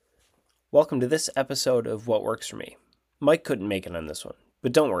Welcome to this episode of What Works For Me. Mike couldn't make it on this one,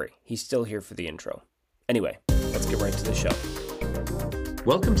 but don't worry, he's still here for the intro. Anyway, let's get right to the show.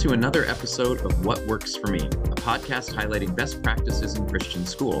 Welcome to another episode of What Works For Me, a podcast highlighting best practices in Christian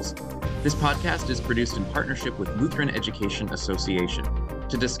schools. This podcast is produced in partnership with Lutheran Education Association.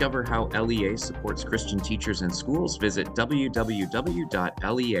 To discover how LEA supports Christian teachers and schools, visit www.lea.org.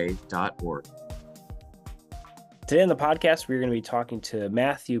 Today on the podcast, we're going to be talking to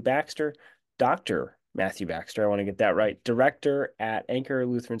Matthew Baxter, Dr. Matthew Baxter, I want to get that right, director at Anchor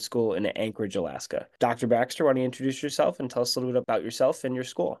Lutheran School in Anchorage, Alaska. Dr. Baxter, why don't you introduce yourself and tell us a little bit about yourself and your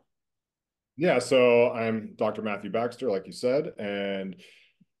school? Yeah, so I'm Dr. Matthew Baxter, like you said, and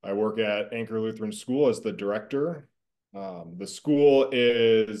I work at Anchor Lutheran School as the director. The school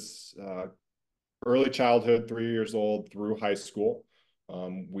is early childhood, 3 years old through high school.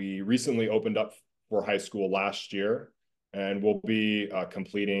 We recently opened up for high school last year, and we'll be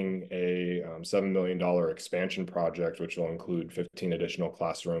completing a $7 million expansion project, which will include 15 additional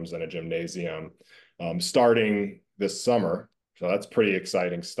classrooms and a gymnasium starting this summer. So that's pretty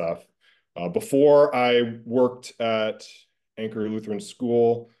exciting stuff. Before I worked at Anchor Lutheran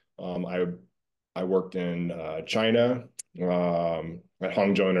School, I worked in China at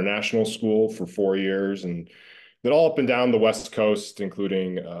Hangzhou International School for 4 years, and then all up and down the West Coast,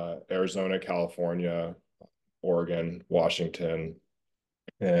 including Arizona, California, Oregon, Washington,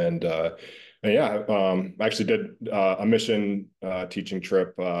 and yeah, I actually did a mission teaching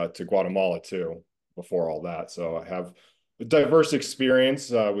trip to Guatemala too before all that. So I have a diverse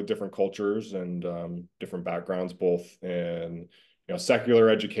experience with different cultures and different backgrounds, both in secular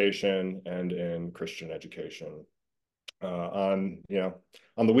education and in Christian education.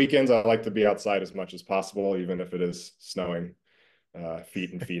 On the weekends, I like to be outside as much as possible, even if it is snowing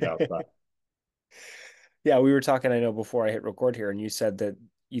feet and feet outside. Yeah, we were talking, I know, before I hit record here, and you said that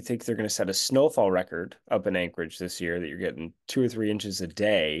you think they're going to set a snowfall record up in Anchorage this year, that you're getting 2 or 3 inches a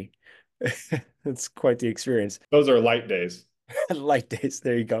day. That's quite the experience. Those are light days. Light days.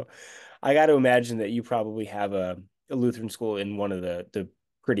 There you go. I got to imagine that you probably have a Lutheran school in one of the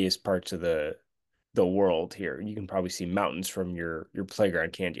prettiest parts of the world here. You can probably see mountains from your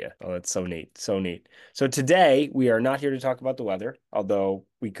playground, can't you? Oh, that's so neat. So neat. So today we are not here to talk about the weather, although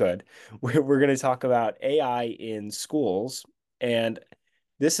we could. We're going to talk about AI in schools. And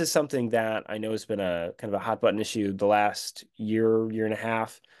this is something that I know has been a kind of a hot button issue the last year and a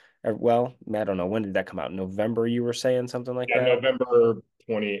half. Well, I don't know. When did that come out? November, you were saying something like Yeah, that? November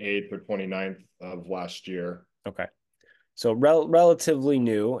 28th or 29th of last year. Okay. So relatively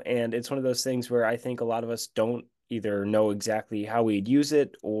new, and it's one of those things where I think a lot of us don't either know exactly how we'd use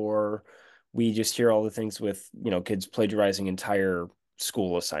it, or we just hear all the things with, kids plagiarizing entire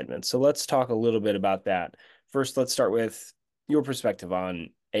school assignments. So let's talk a little bit about that. First, let's start with your perspective on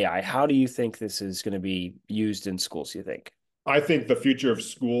AI. How do you think this is going to be used in schools, you think? I think the future of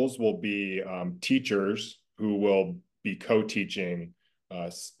schools will be teachers who will be co-teaching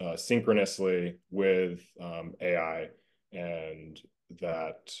synchronously with AI, and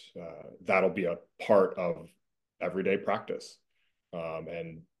that'll be a part of everyday practice.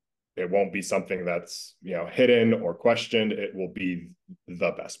 And it won't be something that's hidden or questioned. It will be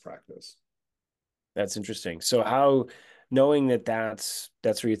the best practice. That's interesting. So knowing that that's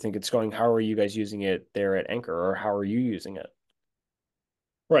where you think it's going, how are you guys using it there at Anchor, or how are you using it?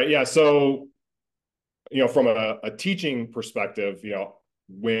 Right. Yeah. So, from a teaching perspective,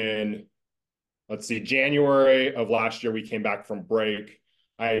 when, let's see, January of last year, we came back from break,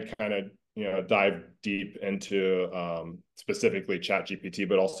 I had kind of, dived deep into specifically ChatGPT,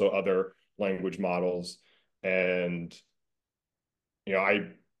 but also other language models. And,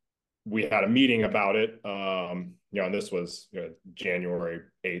 we had a meeting about it, and this was January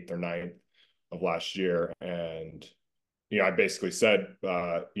 8th or 9th of last year. And, I basically said,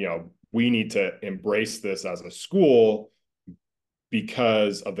 we need to embrace this as a school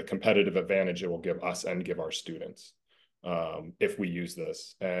because of the competitive advantage it will give us and give our students if we use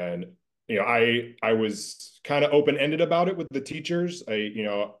this. And, I was kind of open-ended about it with the teachers. I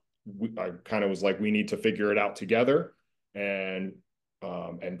kind of was like, we need to figure it out together and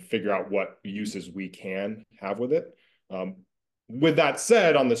figure out what uses we can have with it. With that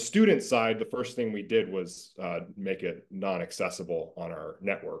said, on the student side, the first thing we did was make it non-accessible on our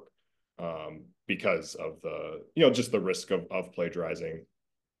network because of just the risk of plagiarizing.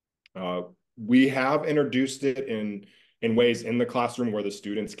 We have introduced it in ways in the classroom where the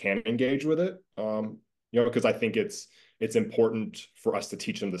students can engage with it, because I think it's important for us to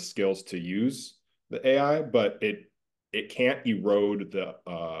teach them the skills to use the AI, but it can't erode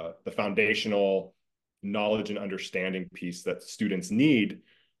the foundational knowledge and understanding piece that students need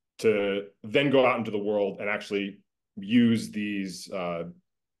to then go out into the world and actually use these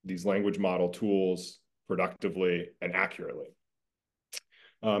language model tools productively and accurately.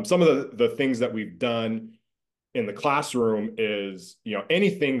 Some of the things that we've done in the classroom is,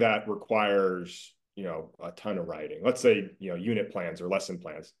 anything that requires, a ton of writing. Let's say, unit plans or lesson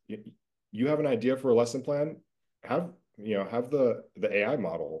plans. You have an idea for a lesson plan, have the AI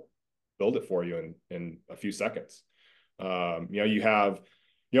model build it for you in a few seconds. You have,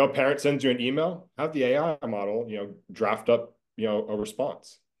 a parent sends you an email, have the AI model, draft up, a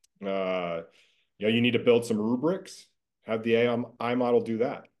response. You need to build some rubrics, have the AI model do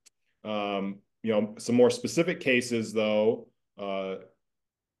that. Some more specific cases though,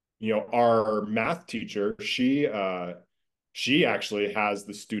 our math teacher, she actually has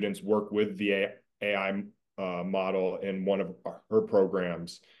the students work with the AI model in one of her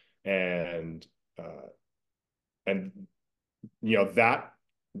programs, and and that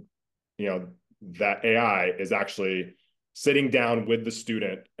that AI is actually sitting down with the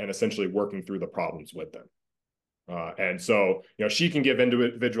student and essentially working through the problems with them. And so, she can give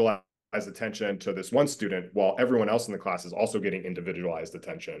individualized attention to this one student while everyone else in the class is also getting individualized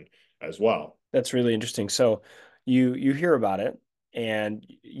attention as well. That's really interesting. So you hear about it, and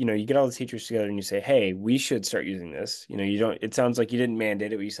you get all the teachers together and you say, "Hey, we should start using this." You don't, it sounds like you didn't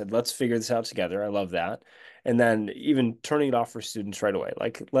mandate it, but you said, "Let's figure this out together." I love that. And then even turning it off for students right away.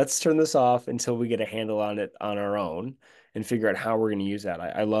 Like, let's turn this off until we get a handle on it on our own and figure out how we're going to use that.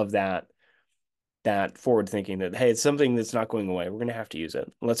 I love that forward thinking that, hey, it's something that's not going away. We're going to have to use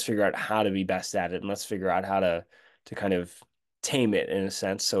it. Let's figure out how to be best at it, and let's figure out how to kind of tame it in a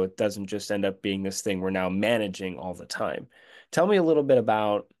sense, so it doesn't just end up being this thing we're now managing all the time. Tell me a little bit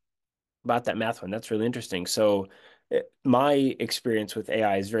about that math one. That's really interesting. So my experience with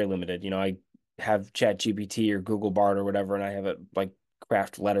AI is very limited. I have Chat GPT or Google Bard or whatever, and I have it like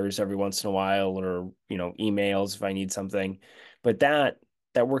craft letters every once in a while, or emails if I need something. But that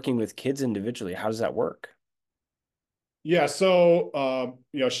working with kids individually, how does that work? Yeah, so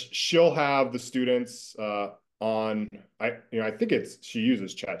she'll have the students on. I think she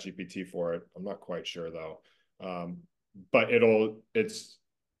uses ChatGPT for it. I'm not quite sure though, but it's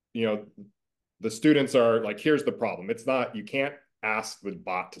you know the students are like, here's the problem. It's not, you can't ask the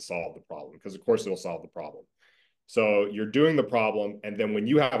bot to solve the problem, because of course it'll solve the problem. So you're doing the problem, and then when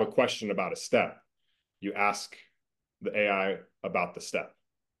you have a question about a step, you ask the AI about the step.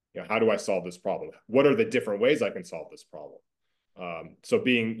 How do I solve this problem? What are the different ways I can solve this problem? So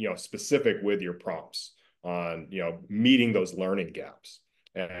being, specific with your prompts on, meeting those learning gaps.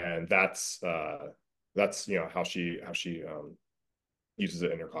 And that's how she uses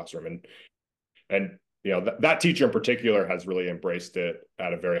it in her classroom. And that teacher in particular has really embraced it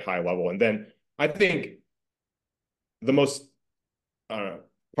at a very high level. And then I think the most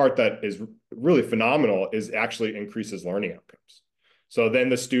part that is really phenomenal is actually increases learning outcomes. So then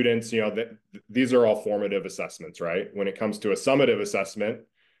the students, these are all formative assessments, right? When it comes to a summative assessment,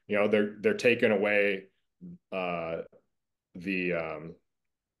 they're taking away the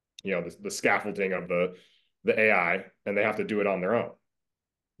scaffolding of the AI, and they have to do it on their own.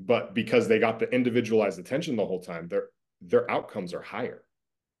 But because they got the individualized attention the whole time, their outcomes are higher.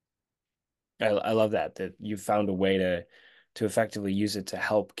 I love that you found a way to effectively use it to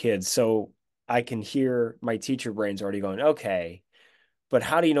help kids. So I can hear my teacher brain's already going, okay, but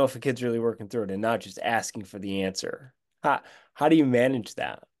how do you know if a kid's really working through it and not just asking for the answer? How do you manage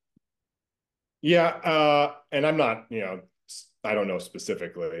that? Yeah, and I'm not, I don't know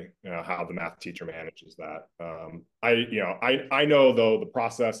specifically, how the math teacher manages that. I know though the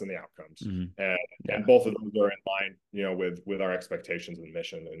process and the outcomes, Mhm. and Yeah. both of those are in line, with our expectations and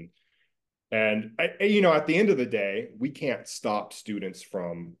mission. And at the end of the day, we can't stop students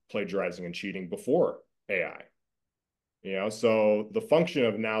from plagiarizing and cheating before AI. So the function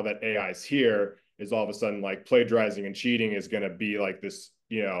of now that AI is here is all of a sudden like plagiarizing and cheating is going to be like this,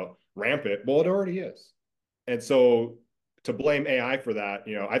 rampant. Well, it already is. And so to blame AI for that,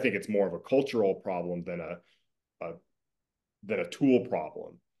 I think it's more of a cultural problem than a tool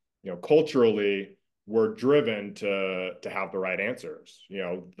problem. Culturally, we're driven to have the right answers.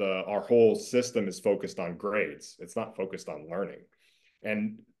 Our whole system is focused on grades. It's not focused on learning.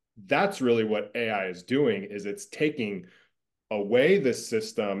 And that's really what AI is doing, is it's taking away this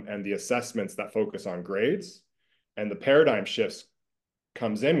system and the assessments that focus on grades, and the paradigm shifts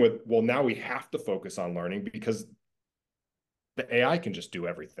comes in with, well, now we have to focus on learning because the AI can just do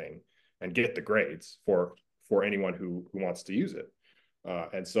everything and get the grades for anyone who wants to use it.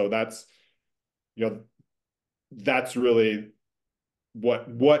 And so that's really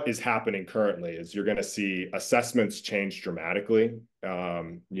what is happening currently is you're going to see assessments change dramatically,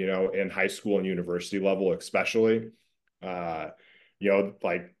 in high school and university level, especially,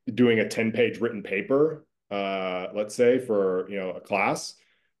 like doing a 10-page written paper, let's say for, a class,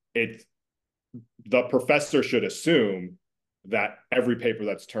 the professor should assume that every paper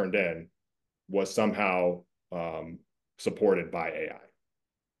that's turned in was somehow supported by AI.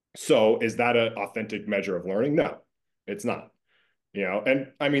 So is that an authentic measure of learning? No, it's not. And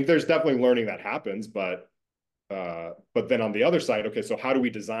I mean, there's definitely learning that happens, but then on the other side, okay, so how do we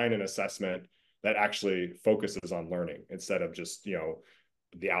design an assessment that actually focuses on learning instead of just,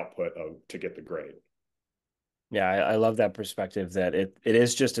 the output to get the grade? Yeah, I love that perspective that it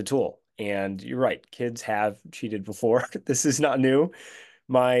is just a tool. And you're right, kids have cheated before. This is not new.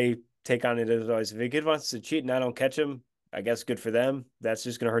 My take on it is always if a kid wants to cheat and I don't catch him, I guess good for them. That's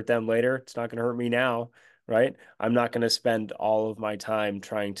just going to hurt them later. It's not going to hurt me now, right? I'm not going to spend all of my time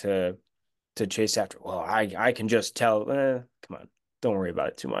trying to chase after. Well, I can just tell. Come on, don't worry about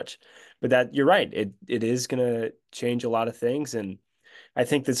it too much. But that you're right. It is going to change a lot of things, and I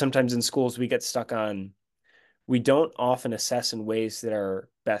think that sometimes in schools we get stuck on we don't often assess in ways that are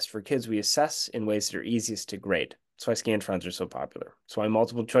best for kids. We assess in ways that are easiest to grade. That's why Scantrons are so popular. That's why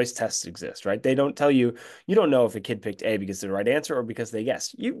multiple choice tests exist, right? They don't tell you, you don't know if a kid picked A because of the right answer or because they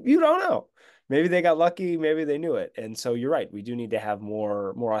guessed. You don't know. Maybe they got lucky, maybe they knew it. And so you're right. We do need to have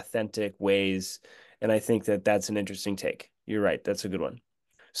more authentic ways. And I think that that's an interesting take. You're right. That's a good one.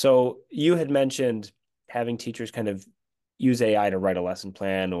 So you had mentioned having teachers kind of use AI to write a lesson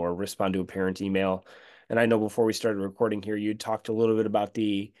plan or respond to a parent email. And I know before we started recording here, you talked a little bit about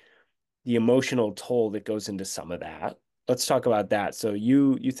the emotional toll that goes into some of that. Let's talk about that. So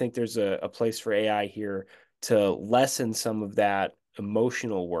you think there's a place for AI here to lessen some of that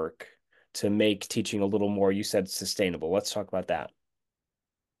emotional work to make teaching a little more, you said, sustainable. Let's talk about that.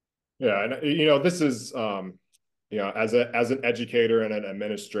 Yeah, and this is as an educator and an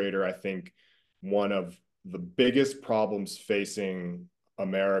administrator, I think one of the biggest problems facing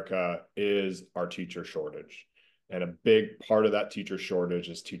America is our teacher shortage. And a big part of that teacher shortage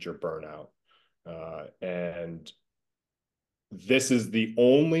is teacher burnout. And this is the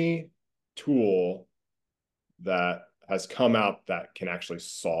only tool that has come out that can actually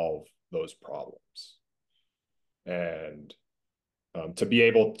solve those problems. And to be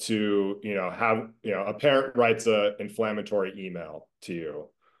able to, have, a parent writes a inflammatory email to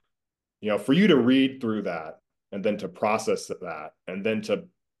you, for you to read through that and then to process that and then to,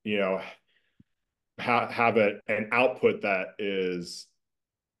 have an output that is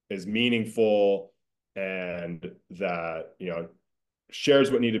meaningful and that, shares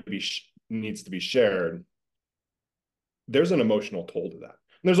what needs to be shared. There's an emotional toll to that.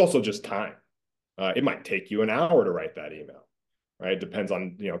 And there's also just time. It might take you an hour to write that email, right? It depends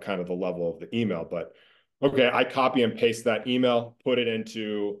on, kind of the level of the email, but okay, I copy and paste that email, put it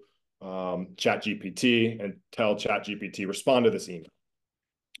into ChatGPT and tell ChatGPT, respond to this email.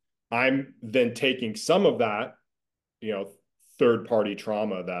 I'm then taking some of that, third-party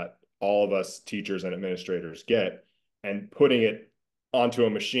trauma that all of us teachers and administrators get and putting it onto a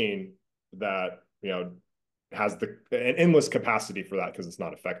machine that, has an endless capacity for that because it's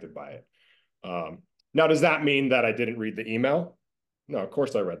not affected by it. Now, does that mean that I didn't read the email? No, of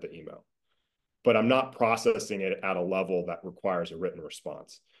course I read the email, but I'm not processing it at a level that requires a written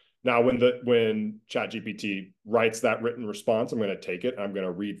response. Now, when ChatGPT writes that written response, I'm going to take it, I'm going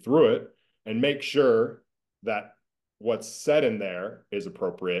to read through it and make sure that what's said in there is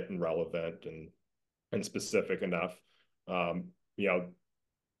appropriate and relevant and specific enough. 100%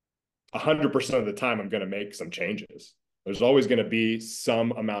 of the time, I'm going to make some changes. There's always going to be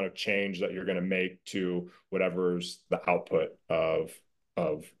some amount of change that you're going to make to whatever's the output of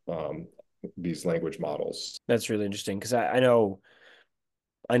these language models. That's really interesting because I know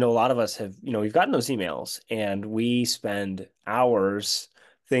a lot of us have, we've gotten those emails and we spend hours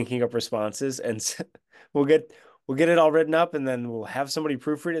thinking up responses and we'll get we'll get it all written up and then we'll have somebody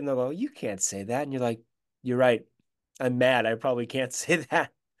proofread it and they'll go, "You can't say that." And you're like, "You're right. I'm mad. I probably can't say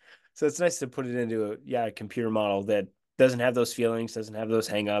that." So it's nice to put it into a computer model that doesn't have those feelings, doesn't have those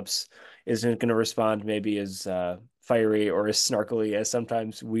hangups, isn't going to respond maybe as fiery or as snarkily as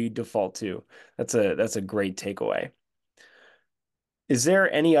sometimes we default to. That's a great takeaway. Is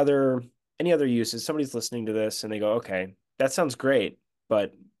there any other uses? Somebody's listening to this and they go, okay, that sounds great,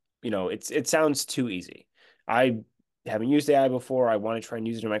 but it sounds too easy. I haven't used AI before. I want to try and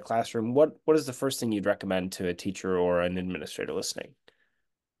use it in my classroom. What is the first thing you'd recommend to a teacher or an administrator listening?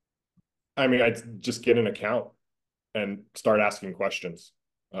 I mean, I'd just get an account and start asking questions.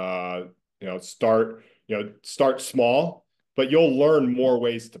 Start small. but you'll learn more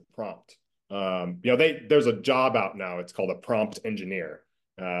ways to prompt. There's a job out now. It's called a prompt engineer.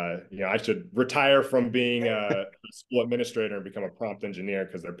 I should retire from being a school administrator and become a prompt engineer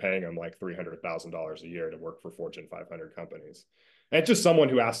because they're paying them like $300,000 a year to work for Fortune 500 companies. And it's just someone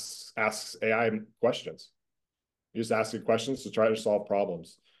who asks AI questions. You just ask it questions to try to solve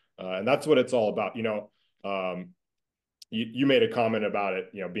problems. And that's what it's all about. You made a comment about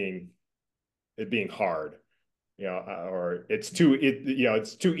it, being hard, or it's too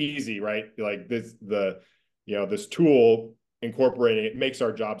easy, right? Like this tool incorporating it makes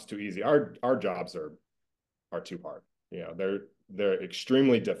our jobs too easy. Our jobs are too hard. They're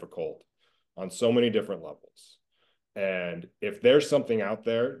extremely difficult on so many different levels. And if there's something out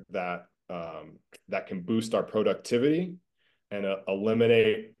there that can boost our productivity and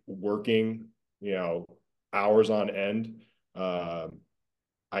eliminate working, hours on end, I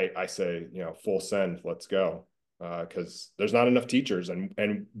say, full send, let's go. Because there's not enough teachers,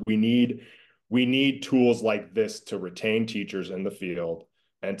 and we need tools like this to retain teachers in the field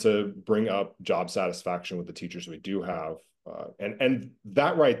and to bring up job satisfaction with the teachers we do have. And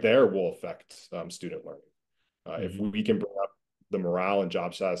that right there will affect student learning. If we can bring up the morale and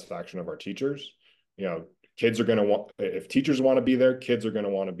job satisfaction of our teachers, kids are going to want, if teachers want to be there, kids are going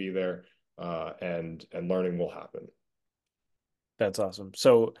to want to be there, and learning will happen. That's awesome.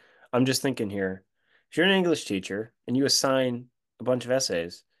 So I'm just thinking here, if you're an English teacher and you assign a bunch of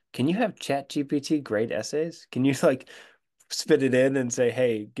essays, can you have ChatGPT grade essays? Can you like spit it in and say,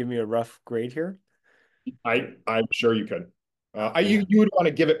 hey, give me a rough grade here? I'm sure you could. Yeah. You would want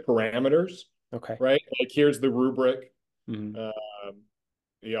to give it parameters. Okay. Right? Like here's the rubric. Mm-hmm.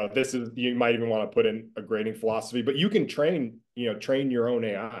 You might even want to put in a grading philosophy, but you can train your own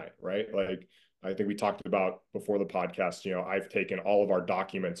AI, right? Like I think we talked about before the podcast, I've taken all of our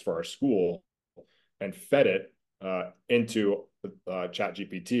documents for our school and fed it into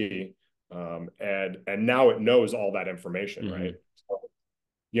ChatGPT, and now it knows all that information, right? So,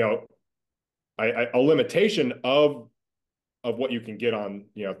 a limitation of what you can get on,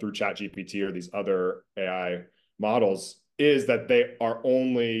 through ChatGPT or these other AI models is that they are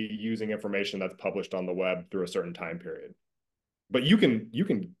only using information that's published on the web through a certain time period. But you can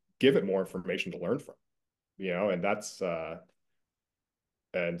give it more information to learn from, and that's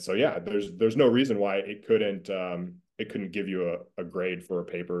and so yeah, there's no reason why it couldn't give you a grade for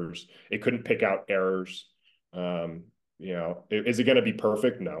papers. It couldn't pick out errors. Is it going to be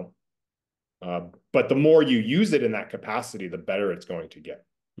perfect? No. But the more you use it in that capacity, the better it's going to get.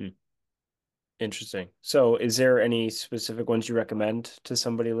 Interesting. So is there any specific ones you recommend to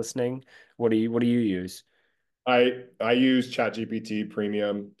somebody listening? What do you use? I use ChatGPT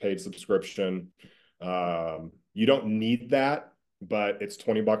Premium paid subscription. You don't need that, but it's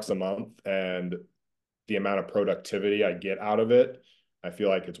 $20 a month, and the amount of productivity I get out of it, I feel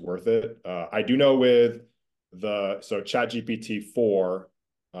like it's worth it. I do know with ChatGPT 4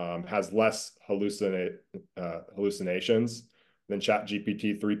 has less hallucinations than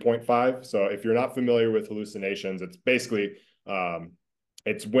ChatGPT 3.5. So if you're not familiar with hallucinations, it's basically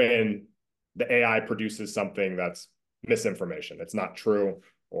it's when the AI produces something that's misinformation. It's not true,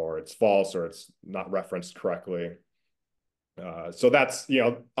 or it's false, or it's not referenced correctly. So that's,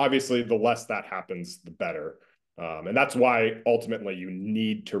 obviously the less that happens, the better. And that's why ultimately you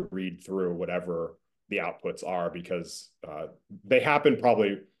need to read through whatever the outputs are, because they happen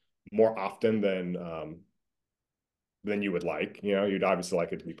probably more often than you would like. You'd obviously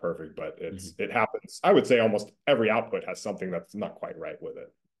like it to be perfect, but it happens. I would say almost every output has something that's not quite right with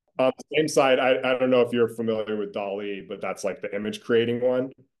it. On the same side, I don't know if you're familiar with DALL-E, but that's like the image creating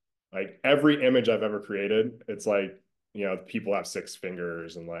one. Like every image I've ever created, it's like, people have 6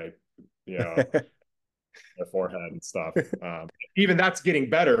 fingers and like, their forehead and stuff. Even that's getting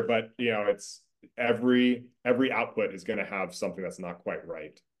better, but it's every output is going to have something that's not quite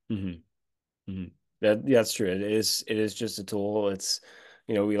right. That's true. It is just a tool. It's,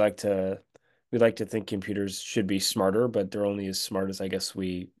 we like to think computers should be smarter, but they're only as smart as I guess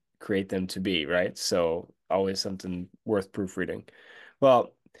we create them to be, right? So always something worth proofreading.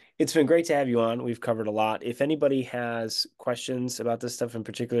 Well, it's been great to have you on. We've covered a lot. If anybody has questions about this stuff in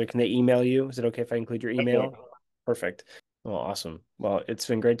particular, can they email you? Is it okay if I include your email? Perfect. Well, awesome. Well, it's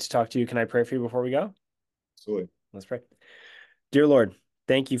been great to talk to you. Can I pray for you before we go? Absolutely. Let's pray. Dear Lord,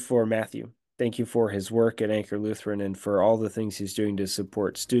 thank you for Matthew. Thank you for his work at Anchor Lutheran and for all the things he's doing to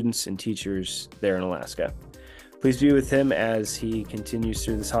support students and teachers there in Alaska. Please be with him as he continues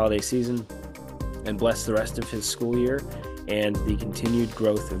through this holiday season, and bless the rest of his school year and the continued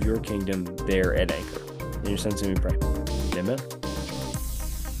growth of your kingdom there at Anchor. In your son's name we pray. Amen.